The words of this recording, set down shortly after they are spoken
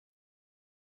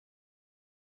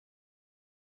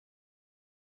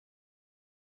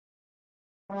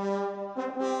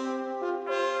Welcome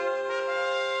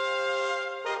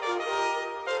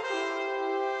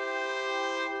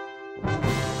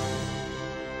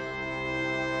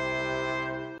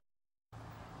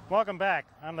back.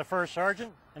 I'm the First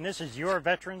Sergeant, and this is your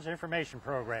Veterans Information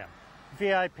Program.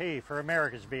 VIP for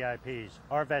America's VIPs,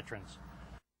 our veterans.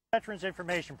 The Veterans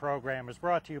Information Program is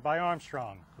brought to you by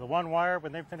Armstrong, the one wire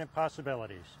with infinite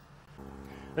possibilities.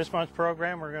 This month's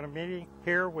program, we're going to be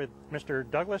here with Mr.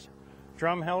 Douglas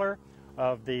Drumheller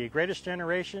of the Greatest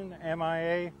Generation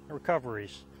MIA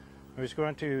Recoveries, who's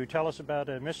going to tell us about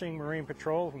a missing Marine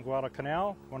patrol from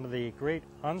Guadalcanal, one of the great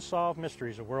unsolved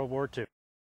mysteries of World War II.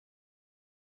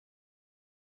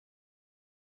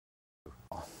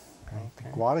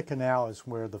 Guadalcanal is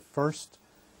where the first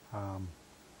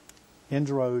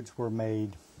inroads were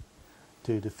made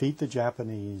to defeat the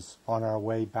Japanese on our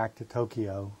way back to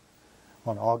Tokyo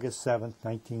on August 7th,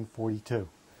 1942.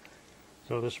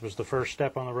 So this was the first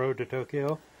step on the road to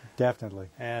Tokyo? Definitely.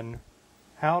 And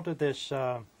how did this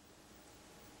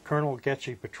Colonel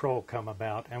Getchy patrol come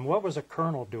about, and what was a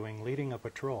colonel doing leading a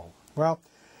patrol? Well,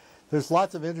 there's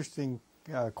lots of interesting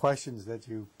questions that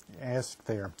you asked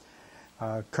there.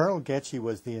 Colonel Getchy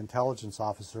was the intelligence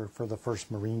officer for the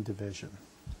 1st Marine Division.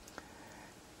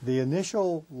 The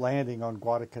initial landing on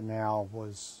Guadalcanal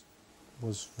was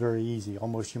very easy.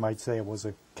 Almost you might say it was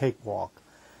a cakewalk.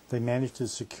 They managed to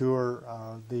secure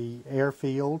the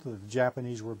airfield that the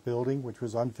Japanese were building, which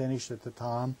was unfinished at the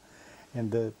time, and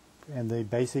the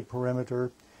basic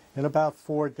perimeter in about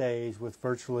 4 days with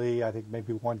virtually, I think,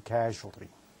 maybe one casualty.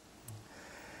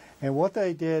 And what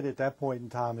they did at that point in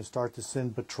time is start to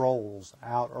send patrols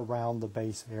out around the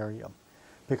base area.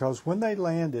 Because when they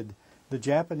landed, the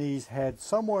Japanese had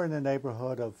somewhere in the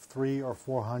neighborhood of 300 or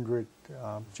 400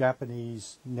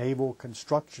 Japanese naval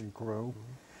construction crew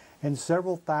and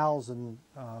several thousand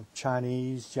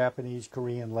Chinese, Japanese,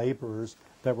 Korean laborers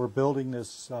that were building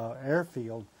this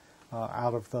airfield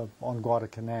on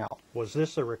Guadalcanal. Was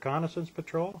this a reconnaissance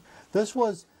patrol? This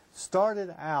was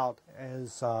started out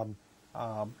as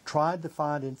tried to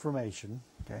find information,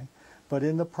 okay, but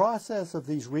in the process of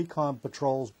these recon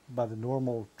patrols by the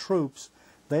normal troops,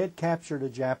 they had captured a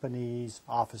Japanese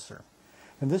officer.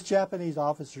 And this Japanese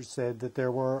officer said that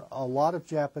there were a lot of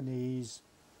Japanese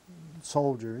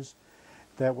soldiers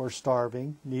that were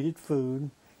starving, needed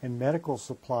food and medical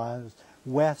supplies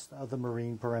west of the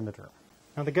Marine perimeter.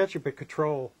 Now the Getchy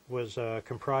patrol was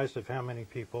comprised of how many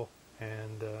people,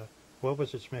 and what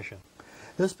was its mission?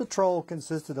 This patrol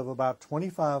consisted of about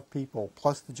 25 people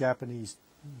plus the Japanese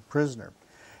prisoner.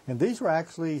 And these were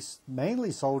actually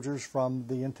mainly soldiers from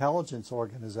the intelligence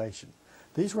organization.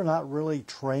 These were not really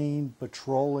trained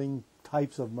patrolling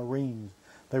types of Marines.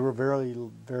 They were very,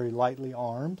 very lightly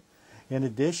armed. In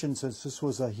addition, since this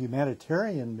was a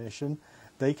humanitarian mission,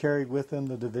 they carried with them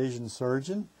the division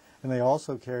surgeon, and they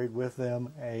also carried with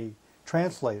them a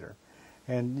translator.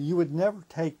 And you would never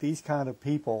take these kind of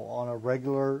people on a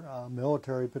regular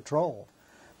military patrol.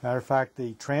 Matter of fact,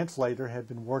 the translator had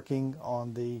been working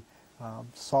on the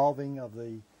solving of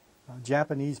the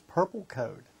Japanese Purple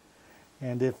Code.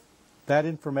 And if that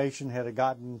information had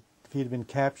if he had been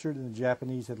captured and the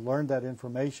Japanese had learned that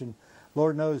information,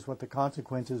 Lord knows what the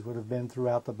consequences would have been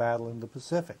throughout the battle in the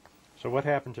Pacific. So what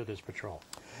happened to this patrol?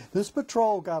 This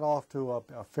patrol got off to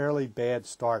a fairly bad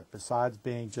start, besides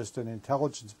being just an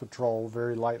intelligence patrol,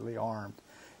 very lightly armed.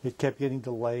 It kept getting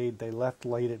delayed. They left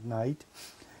late at night.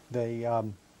 They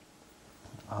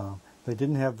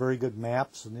didn't have very good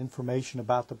maps and information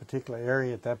about the particular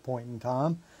area at that point in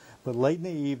time. But late in the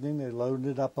evening, they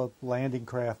loaded up a landing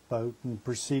craft boat and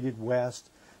proceeded west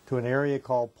to an area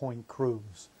called Point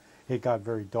Cruz. It got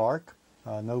very dark.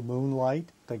 No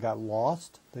moonlight. They got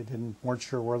lost. They weren't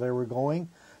sure where they were going.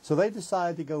 So they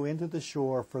decided to go into the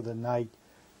shore for the night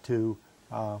to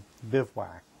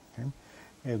bivouac. Okay?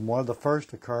 And one of the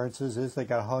first occurrences is they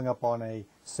got hung up on a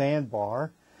sandbar,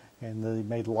 and they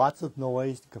made lots of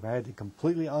noise. They had to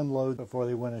completely unload before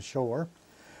they went ashore.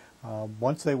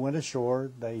 Once they went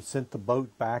ashore, they sent the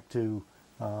boat back to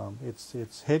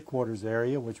its headquarters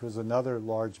area, which was another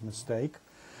large mistake.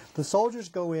 The soldiers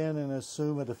go in and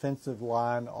assume a defensive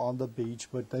line on the beach,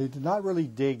 but they did not really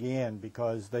dig in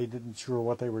because they didn't sure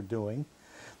what they were doing.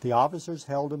 The officers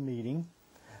held a meeting.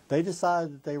 They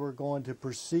decided that they were going to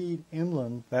proceed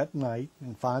inland that night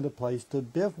and find a place to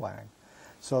bivouac.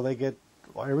 So they get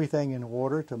everything in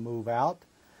order to move out.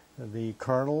 The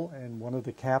colonel and one of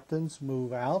the captains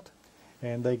move out,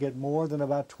 and they get more than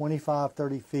about 25,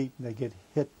 30 feet, and they get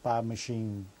hit by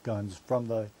machine guns from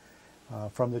the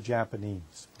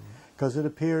Japanese. Because it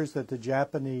appears that the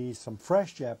Japanese, some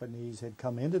fresh Japanese, had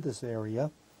come into this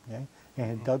area, okay, and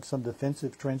had dug some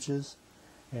defensive trenches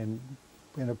and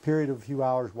in a period of a few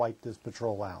hours wiped this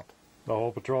patrol out. The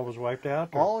whole patrol was wiped out?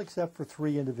 Or? All except for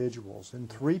 3 individuals, and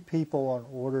 3 people on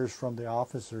orders from the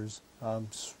officers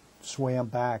swam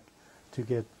back to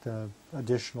get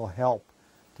additional help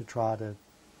to try to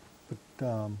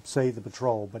save the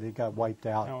patrol, but it got wiped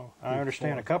out. Now, I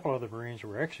understand a couple of the Marines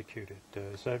were executed.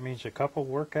 Does that mean a couple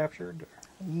were captured?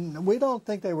 We don't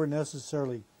think they were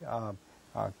necessarily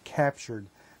captured,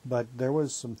 but there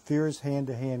was some fierce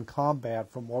hand-to-hand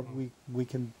combat from what we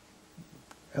can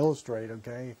illustrate,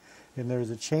 okay? And there's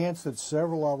a chance that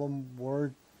several of them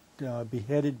were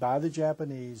beheaded by the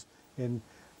Japanese and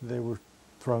they were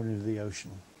thrown into the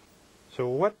ocean. So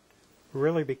what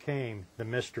really became the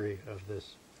mystery of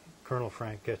this Colonel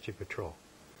Frank Getchie patrol?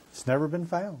 It's never been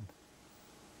found.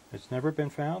 It's never been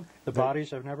found? The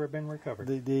bodies have never been recovered?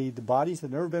 The bodies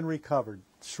have never been recovered.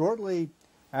 Shortly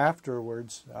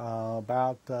afterwards,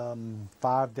 about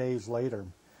 5 days later,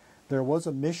 there was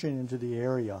a mission into the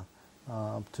area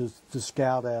to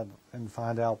scout out and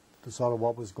find out sort of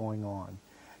what was going on.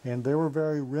 And there were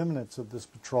very remnants of this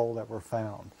patrol that were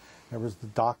found. There was the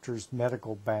doctor's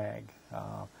medical bag.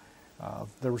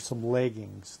 There were some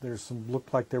leggings.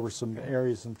 Looked like there were some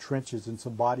areas, some trenches, and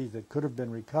some bodies that could have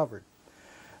been recovered.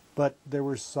 But there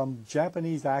was some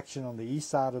Japanese action on the east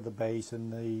side of the base,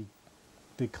 and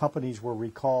the companies were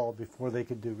recalled before they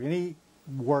could do any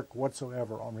work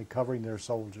whatsoever on recovering their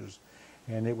soldiers.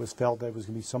 And it was felt that it was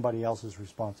going to be somebody else's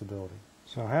responsibility.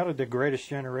 So how did the Greatest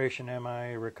Generation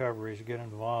MIA Recoveries get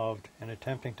involved in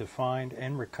attempting to find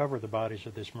and recover the bodies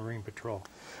of this Marine patrol?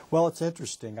 Well, it's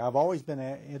interesting. I've always been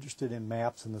interested in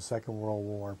maps in the Second World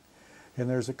War. And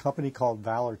there's a company called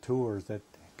Valor Tours that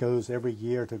goes every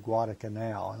year to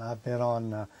Guadalcanal. And I've been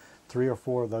on 3 or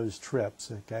 4 of those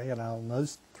trips, okay? And on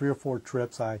those 3 or 4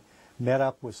 trips, I met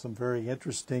up with some very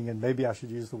interesting, and maybe I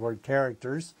should use the word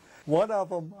characters. One of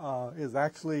them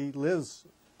lives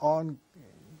on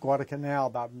Guadalcanal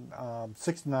about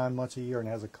 6 to 9 months a year and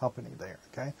has a company there,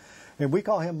 okay? And we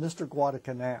call him Mr.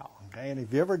 Guadalcanal, okay? And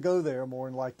if you ever go there, more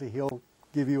than likely he'll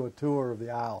give you a tour of the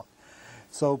island.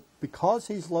 So because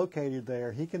he's located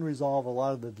there, he can resolve a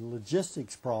lot of the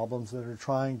logistics problems that are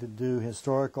trying to do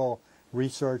historical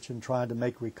research and trying to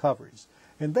make recoveries.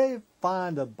 And they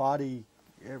find a body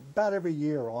about every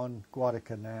year on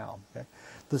Guadalcanal. Okay?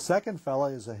 The second fellow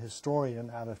is a historian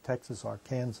out of Texas,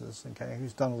 Arkansas, okay,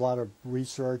 who's done a lot of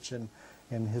research and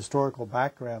historical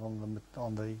background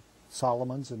on the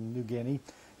Solomons and New Guinea.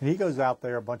 And he goes out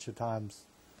there a bunch of times,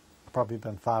 probably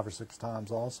been 5 or 6 times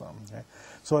also. Okay?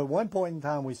 So at one point in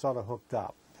time we sort of hooked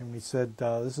up and we said,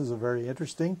 this is a very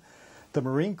interesting. The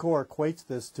Marine Corps equates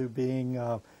this to being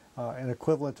an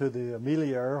equivalent to the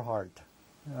Amelia Earhart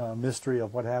mystery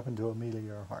of what happened to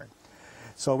Amelia Earhart.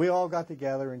 So we all got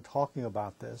together and talking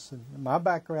about this. And my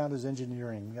background is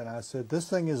engineering, and I said this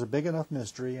thing is a big enough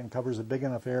mystery and covers a big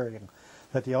enough area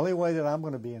that the only way that I'm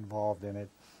going to be involved in it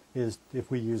is if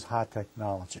we use high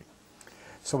technology.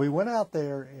 So we went out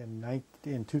there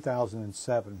in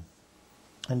 2007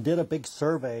 and did a big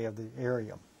survey of the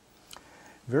area.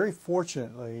 Very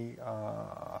fortunately,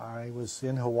 I was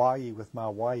in Hawaii with my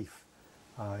wife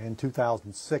in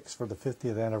 2006 for the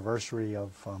 50th anniversary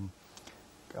of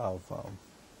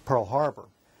Pearl Harbor.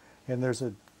 And there's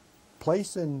a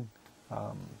place in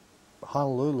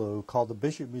Honolulu called the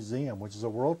Bishop Museum, which is a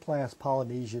world-class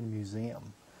Polynesian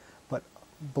museum. But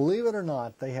believe it or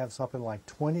not, they have something like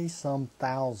 20-some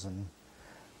thousand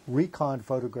recon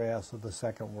photographs of the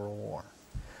Second World War.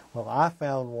 Well, I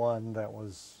found one that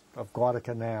was of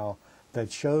Guadalcanal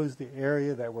that shows the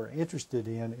area that we're interested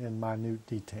in minute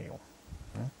detail.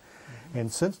 And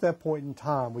since that point in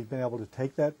time, we've been able to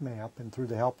take that map, and through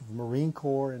the help of the Marine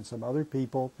Corps and some other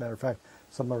people, matter of fact,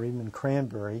 some Marine in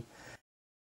Cranberry,